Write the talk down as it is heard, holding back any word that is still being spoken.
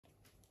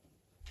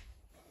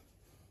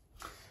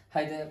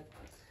Hi there.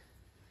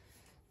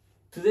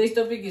 Today's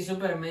topic is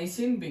super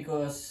amazing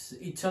because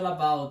it's all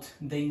about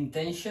the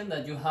intention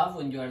that you have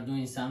when you are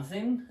doing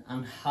something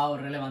and how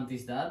relevant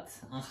is that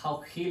and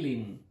how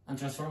healing and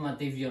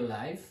transformative your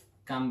life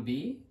can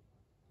be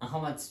and how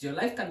much your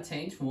life can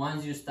change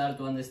once you start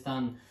to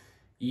understand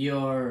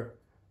your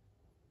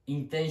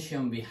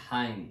intention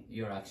behind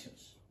your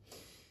actions.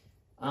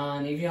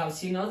 And if you have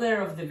seen other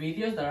of the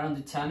videos that are on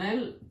the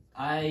channel,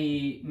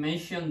 I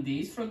mention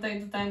this from time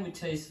to time,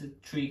 which is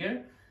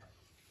trigger.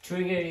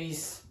 Trigger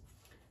is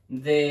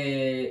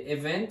the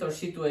event or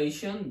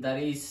situation that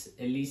is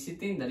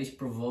eliciting, that is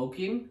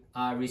provoking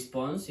a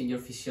response in your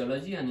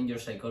physiology and in your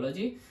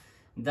psychology,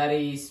 that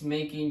is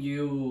making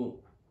you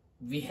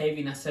behave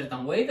in a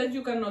certain way that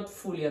you cannot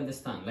fully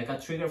understand. Like a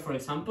trigger, for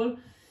example,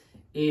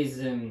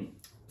 is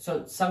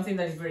so something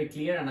that is very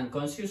clear and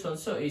unconscious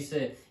also is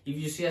if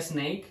you see a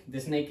snake, the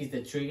snake is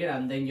the trigger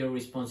and then your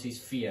response is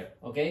fear.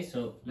 Okay,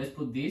 so let's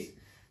put this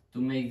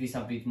to make this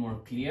a bit more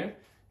clear.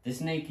 The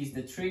snake is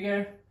the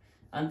trigger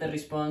and the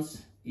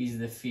response is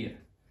the fear.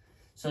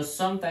 So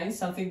sometimes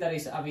something that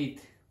is a bit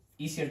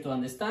easier to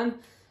understand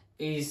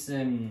is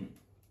the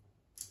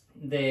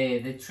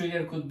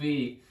trigger could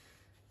be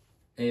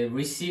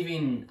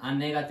receiving a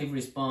negative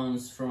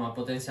response from a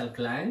potential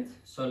client.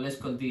 So let's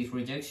call this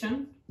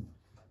rejection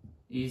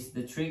is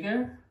the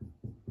trigger,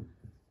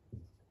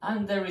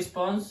 and the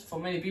response for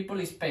many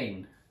people is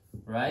pain,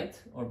 right?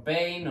 Or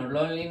pain or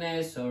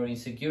loneliness or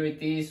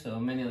insecurities or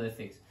many other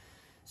things.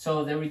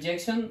 So the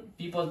rejection,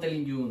 people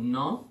telling you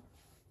no,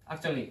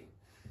 actually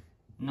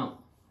no,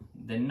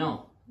 the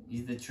no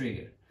is the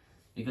trigger,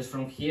 because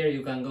from here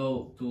you can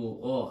go to,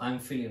 oh, I'm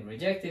feeling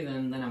rejected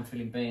and then I'm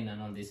feeling pain and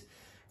all this,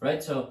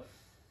 right? So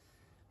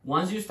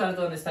once you start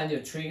to understand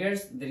your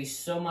triggers, there is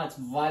so much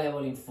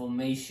valuable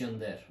information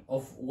there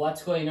of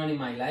what's going on in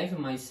my life,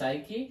 in my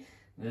psyche,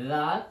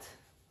 that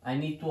I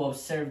need to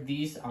observe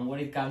this and where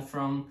it comes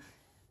from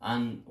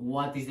and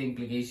what is the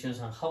implications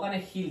and how can I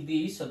heal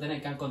this so then I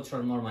can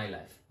control more my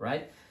life,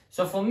 right?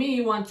 So for me,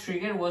 one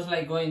trigger was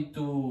like going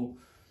to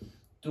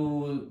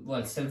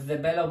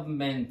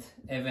self-development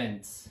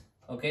events,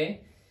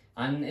 okay?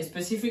 And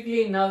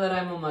specifically now that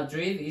I'm on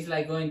Madrid, it's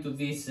like going to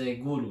these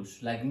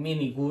gurus, like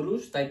mini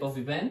gurus type of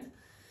event.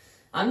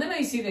 And then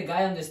I see the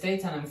guy on the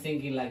stage and I'm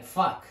thinking like,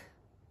 fuck,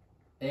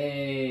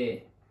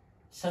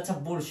 such a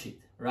bullshit,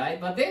 right?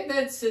 But then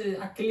that's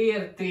a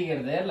clear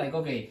trigger there, like,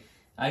 okay,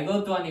 I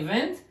go to an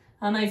event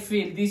and I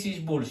feel this is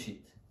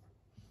bullshit,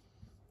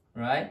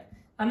 right?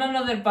 And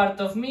another part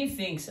of me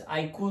thinks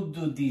I could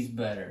do this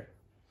better.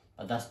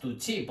 But that's too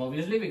cheap,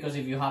 obviously, because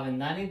if you haven't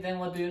done it, then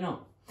what do you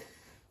know?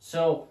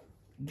 So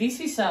this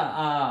is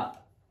a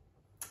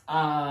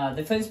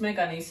defense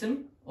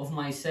mechanism of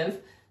myself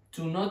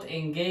to not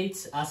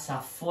engage as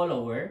a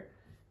follower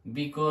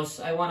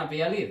because I want to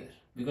be a leader,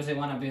 because I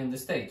want to be on the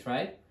stage,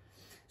 right?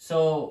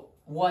 So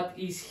what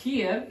is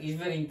here is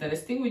very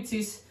interesting, which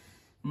is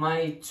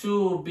my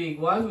two big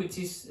ones, which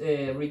is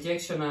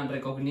rejection and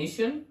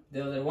recognition.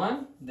 The other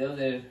one, the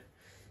other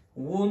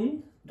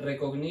wound,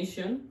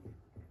 recognition.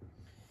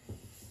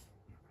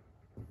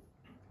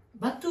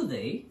 But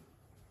today,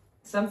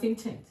 something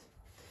changed.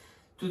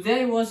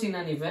 Today I was in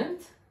an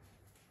event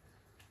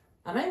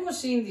and I was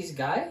seeing this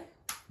guy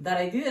that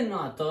I didn't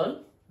know at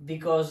all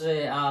because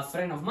a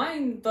friend of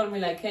mine told me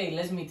like, hey,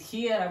 let's meet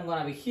here, I'm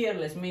gonna be here,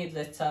 let's meet,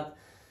 let's chat,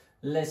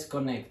 let's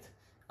connect.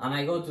 And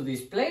I go to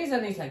this place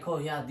and it's like, oh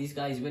yeah, this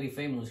guy is very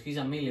famous, he's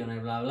a millionaire,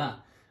 blah, blah.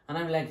 And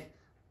I'm like,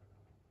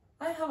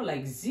 I have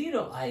like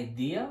zero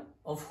idea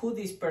of who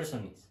this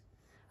person is.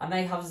 And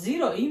I have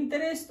zero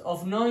interest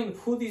of knowing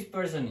who this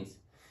person is.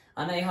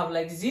 And I have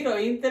like zero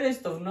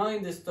interest of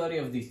knowing the story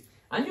of this.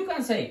 And you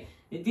can say,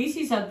 this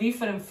is a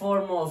different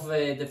form of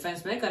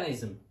defense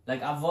mechanism,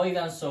 like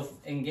avoidance of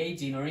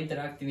engaging or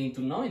interacting into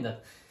knowing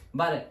that.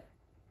 But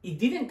it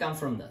didn't come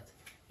from that.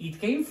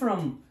 It came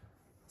from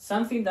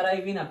something that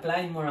I've been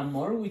applying more and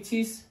more, which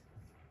is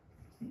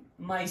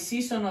my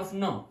season of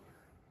no.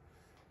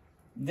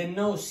 The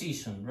no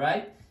season,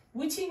 right?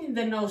 Which in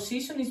the no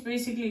season is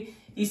basically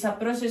is a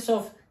process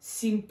of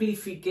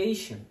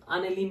simplification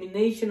and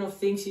elimination of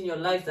things in your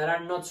life that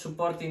are not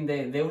supporting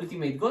the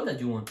ultimate goal that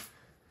you want.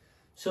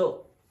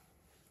 So,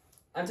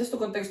 and just to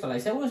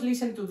contextualize, I was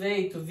listening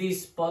today to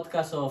this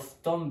podcast of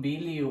Tom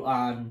Bilyeu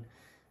and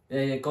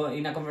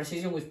in a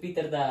conversation with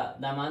Peter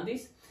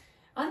Diamandis,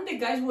 and the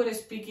guys were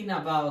speaking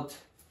about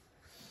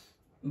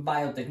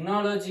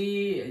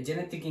biotechnology,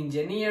 genetic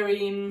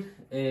engineering,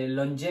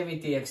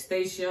 longevity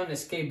extension,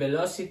 escape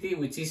velocity,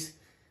 which is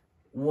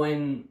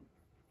when,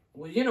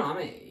 you know, I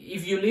mean,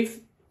 if you live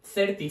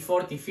 30,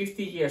 40,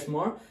 50 years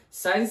more,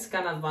 science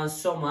can advance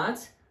so much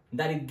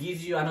that it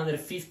gives you another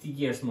 50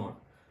 years more.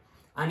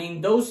 And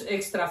in those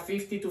extra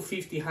 50 to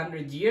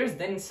 100 years,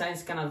 then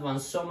science can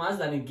advance so much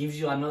that it gives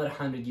you another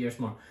 100 years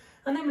more.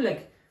 And I'm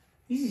like,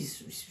 this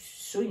is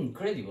so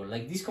incredible.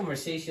 Like this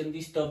conversation,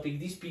 this topic,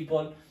 these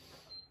people.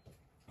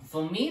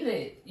 For me,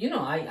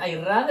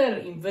 I rather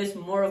invest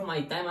more of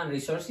my time and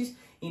resources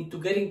into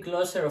getting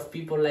closer of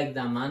people like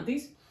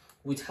Diamandis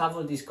which have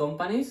all these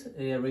companies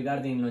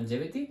regarding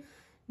longevity,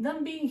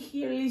 than being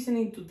here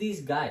listening to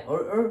this guy,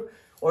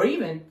 or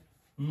even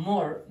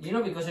more, you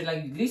know, because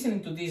like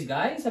listening to this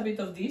guy is a bit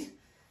of this,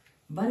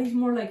 but it's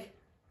more like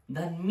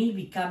than me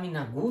becoming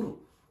a guru.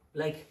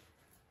 Like,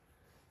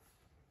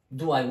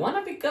 do I want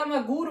to become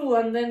a guru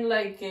and then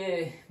like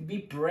be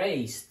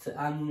praised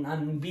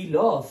and be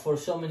loved for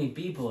so many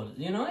people?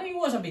 You know, it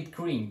was a bit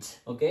cringe.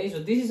 Okay, so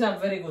this is a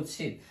very good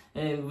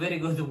very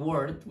good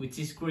word, which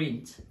is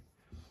cringe.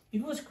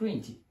 It was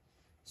cringy.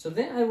 So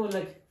then I was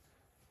like,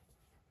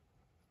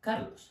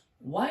 Carlos,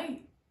 why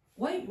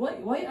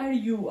are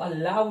you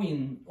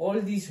allowing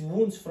all these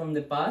wounds from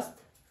the past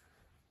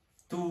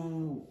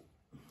to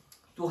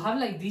have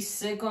like this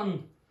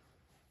second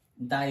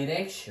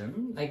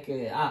direction, like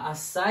a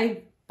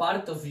side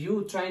part of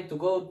you trying to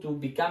go to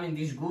becoming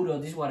this guru or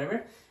this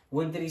whatever,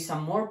 when there is a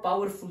more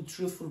powerful,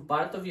 truthful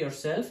part of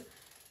yourself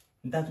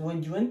that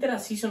when you enter a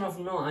season of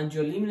no and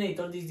you eliminate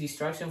all this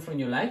distraction from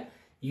your life,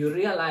 you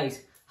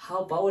realize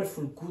how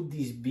powerful could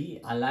this be,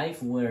 a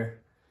life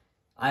where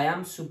I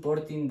am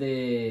supporting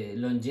the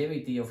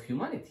longevity of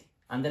humanity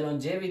and the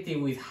longevity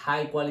with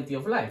high quality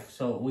of life.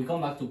 So we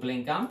come back to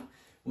Plain Camp,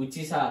 which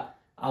is a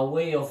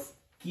way of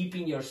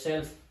keeping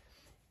yourself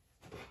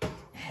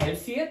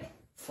healthier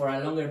for a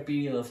longer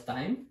period of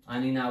time,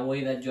 and in a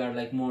way that you are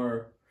like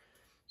more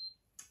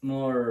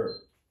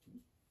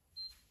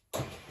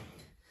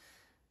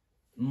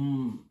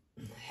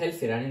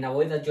healthier, and in a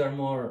way that you are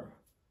more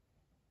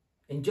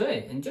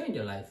enjoying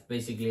your life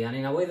basically, and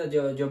in a way that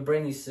your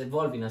brain is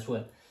evolving as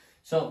well.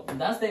 So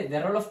that's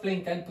the role of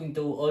playing camp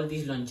into all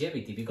this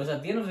longevity, because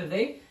at the end of the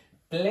day,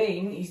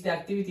 playing is the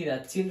activity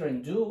that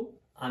children do,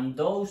 and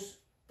those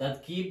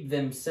that keep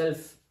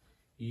themselves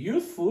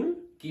youthful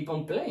keep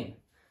on playing.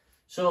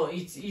 So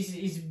it's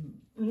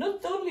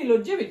not only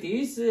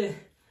longevity,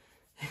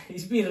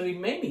 it's been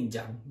remaining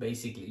young,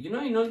 basically. You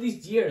know, in all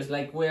these years,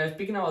 like we are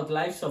speaking about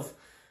lives of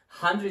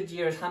 100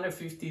 years,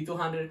 150,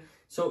 200,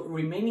 so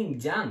remaining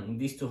young,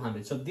 these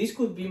 200. So this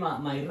could be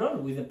my role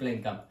with the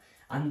Plain Camp.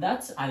 And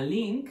that's a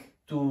link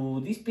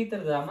to this Peter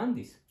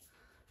Diamandis,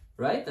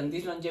 right? And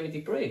these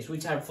longevity projects,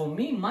 which are for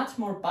me much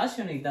more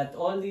passionate than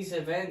all these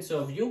events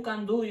of you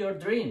can do your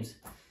dreams.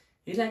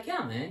 It's like,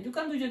 yeah, man, you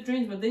can do your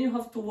dreams, but then you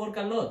have to work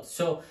a lot.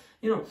 So,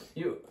 you know,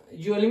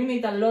 you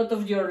eliminate a lot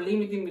of your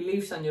limiting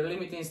beliefs and your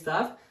limiting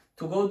stuff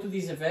to go to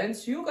these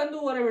events. You can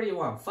do whatever you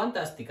want,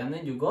 fantastic. And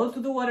then you go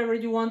to do whatever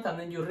you want, and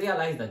then you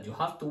realize that you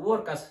have to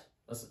work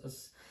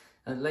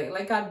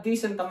like a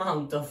decent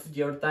amount of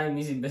your time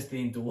is invested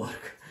into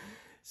work.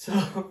 So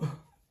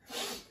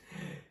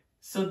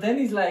then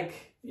it's like,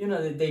 you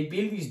know, they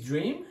build this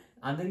dream,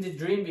 and then the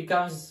dream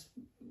becomes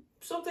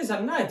sometimes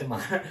a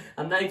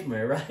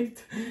nightmare,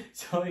 right?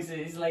 So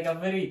it's like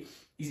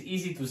it's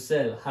easy to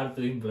sell, hard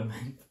to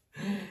implement.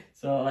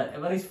 So,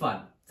 but it's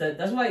fun.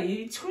 That's why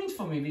it's cringe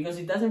for me, because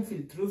it doesn't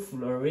feel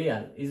truthful or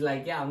real. It's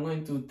like, yeah, I'm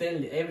going to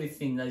tell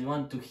everything that you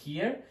want to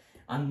hear,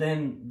 and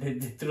then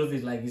the truth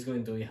is like, it's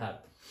going to be hard.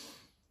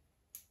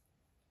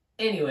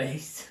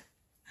 Anyways,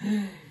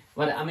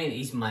 but I mean,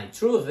 it's my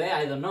truth,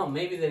 I don't know.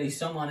 Maybe there is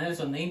someone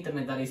else on the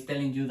internet that is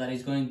telling you that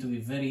it's going to be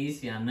very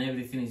easy and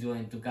everything is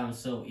going to come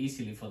so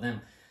easily for them.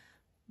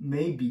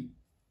 Maybe.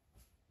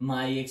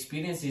 My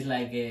experience is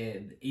like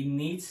it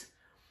needs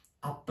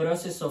a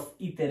process of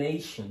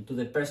iteration to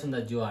the person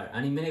that you are.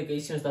 And in many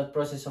occasions, that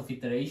process of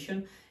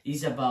iteration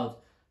is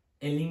about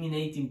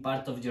eliminating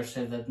part of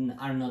yourself that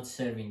are not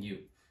serving you.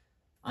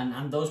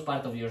 And those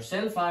parts of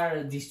yourself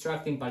are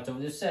distracting parts of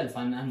yourself.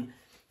 And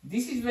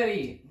this is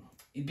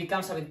it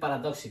becomes a bit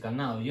paradoxical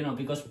now, you know,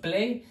 because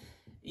play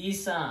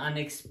is an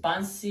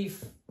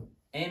expansive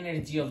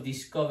energy of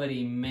discovery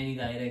in many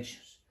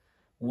directions,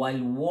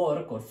 while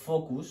work or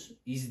focus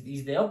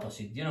is the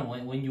opposite. You know,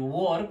 when you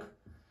work,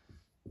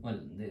 well,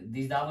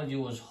 this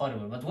W was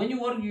horrible, but when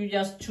you work, you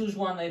just choose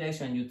one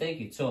direction and you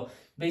take it. So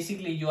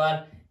basically you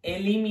are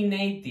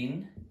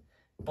eliminating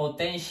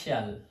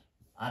potential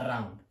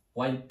around,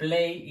 while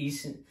play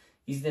is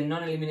the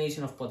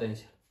non-elimination of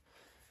potential.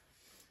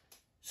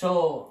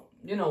 So,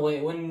 you know,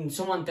 when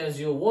someone tells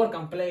you work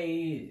and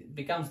play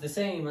becomes the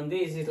same, and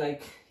this is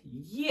like,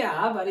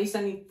 yeah, but it's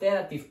an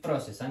iterative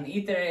process. An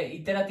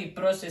iterative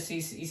process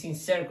is in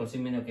circles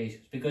in many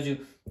occasions, because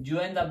you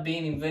end up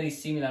being in very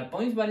similar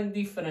points, but in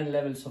different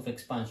levels of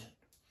expansion.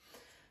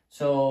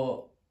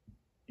 So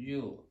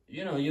you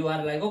know, you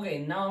are like,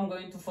 okay, now I'm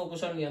going to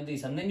focus only on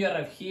this, and then you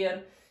arrive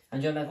here,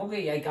 and you're like,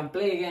 okay, I can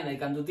play again, I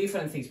can do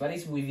different things, but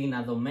it's within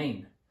a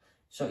domain.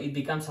 So it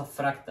becomes a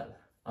fractal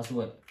as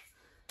well.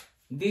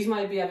 This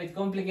might be a bit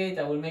complicated.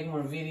 I will make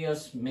more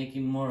videos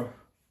making more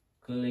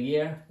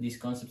clear these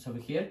concepts over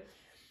here.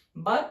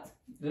 But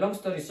long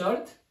story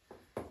short,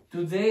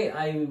 today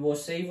I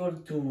was able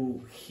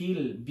to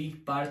heal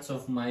big parts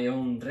of my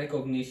own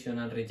recognition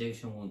and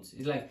rejection wounds.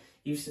 It's like,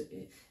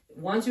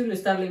 once you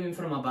start living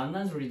from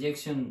abundance,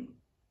 rejection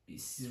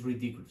is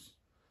ridiculous.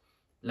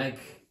 Like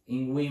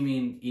in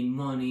women, in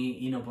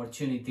money, in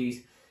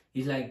opportunities.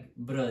 It's like,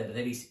 brother,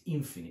 there is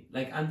infinite.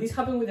 Like, and this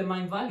happened with the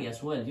Mind Valley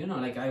as well, you know,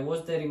 like I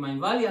was there in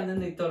Mind Valley, and then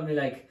they told me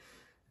like,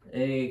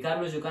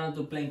 Carlos, you cannot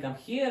do playing camp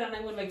here, and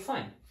I was like,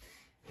 fine.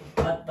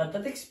 But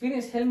that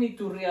experience helped me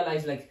to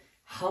realize like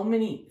how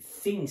many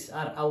things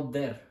are out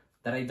there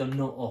that I don't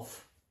know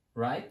of,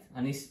 right?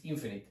 And it's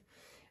infinite.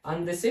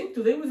 And the same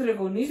today with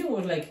recognition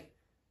was like,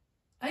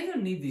 I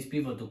don't need these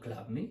people to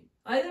clap me.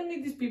 I don't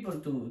need these people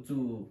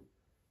to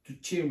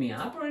cheer me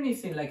up or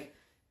anything. Like,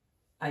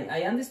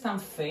 I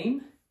understand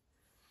fame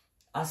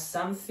as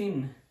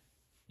something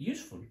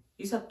useful.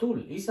 It's a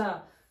tool. It's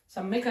a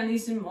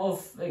mechanism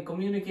of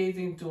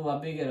communicating to a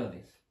bigger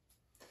audience.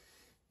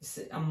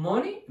 And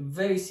money,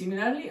 very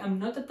similarly, I'm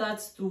not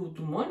attached to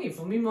money.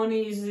 For me,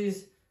 money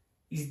is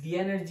the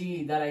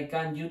energy that I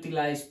can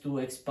utilize to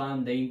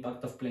expand the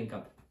impact of playing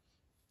camp.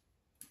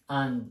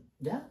 And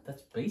yeah,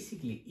 that's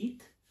basically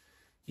it.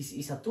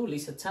 It's a tool,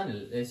 it's a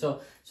channel.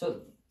 So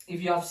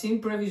if you have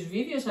seen previous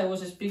videos, I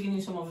was speaking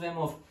in some of them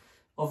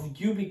of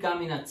you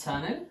becoming a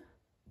channel,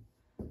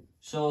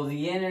 so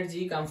the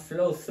energy can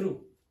flow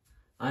through.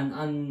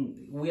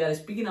 And we are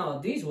speaking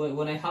about this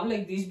when I have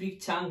like this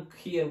big chunk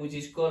here, which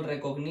is called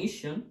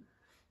recognition,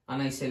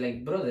 and I say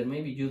like, brother,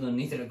 maybe you don't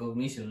need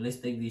recognition, let's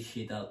take this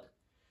shit out.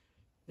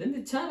 Then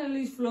the channel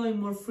is flowing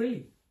more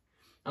freely.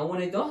 And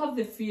when I don't have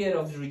the fear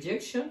of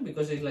rejection,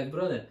 because it's like,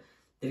 brother,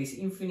 there is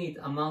infinite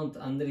amount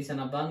and there is an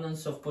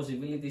abundance of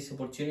possibilities,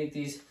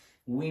 opportunities,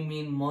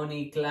 women,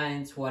 money,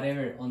 clients,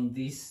 whatever on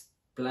this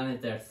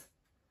planet Earth.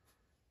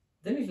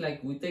 Then it's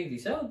like, we take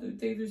this out,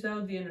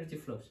 the energy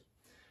flows.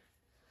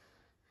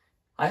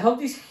 I hope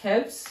this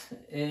helps.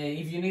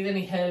 If you need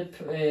any help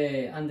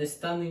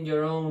understanding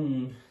your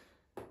own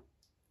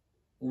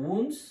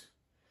wounds,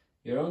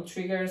 your own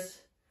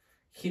triggers,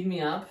 hit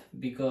me up,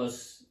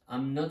 because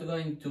I'm not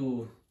going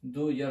to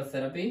do your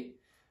therapy,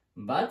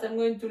 but I'm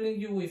going to link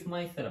you with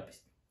my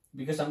therapist,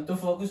 because I'm too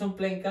focused on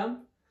playing camp.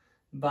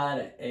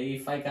 But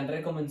if I can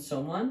recommend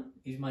someone,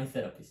 is my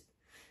therapist,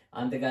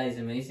 and the guy is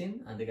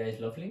amazing and the guy is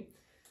lovely.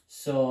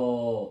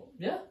 So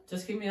yeah,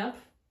 just hit me up,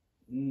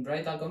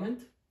 write a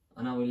comment,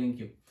 and I will link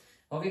you.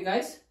 Okay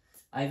guys,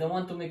 I don't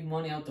want to make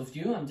money out of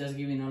you. I'm just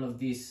giving all of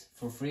this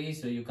for free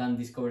so you can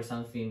discover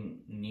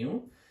something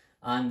new,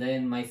 and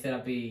then my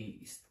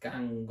therapist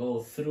can go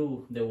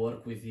through the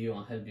work with you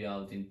and help you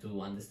out into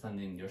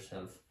understanding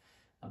yourself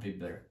a bit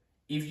better.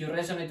 If you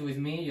resonate with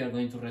me, you're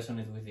going to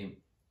resonate with him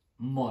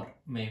more,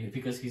 maybe,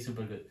 because he's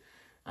super good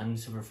and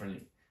super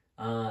friendly.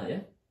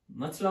 Yeah,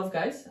 much love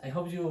guys. I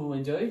hope you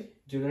enjoyed,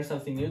 you learned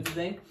something new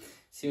today.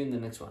 See you in the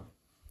next one.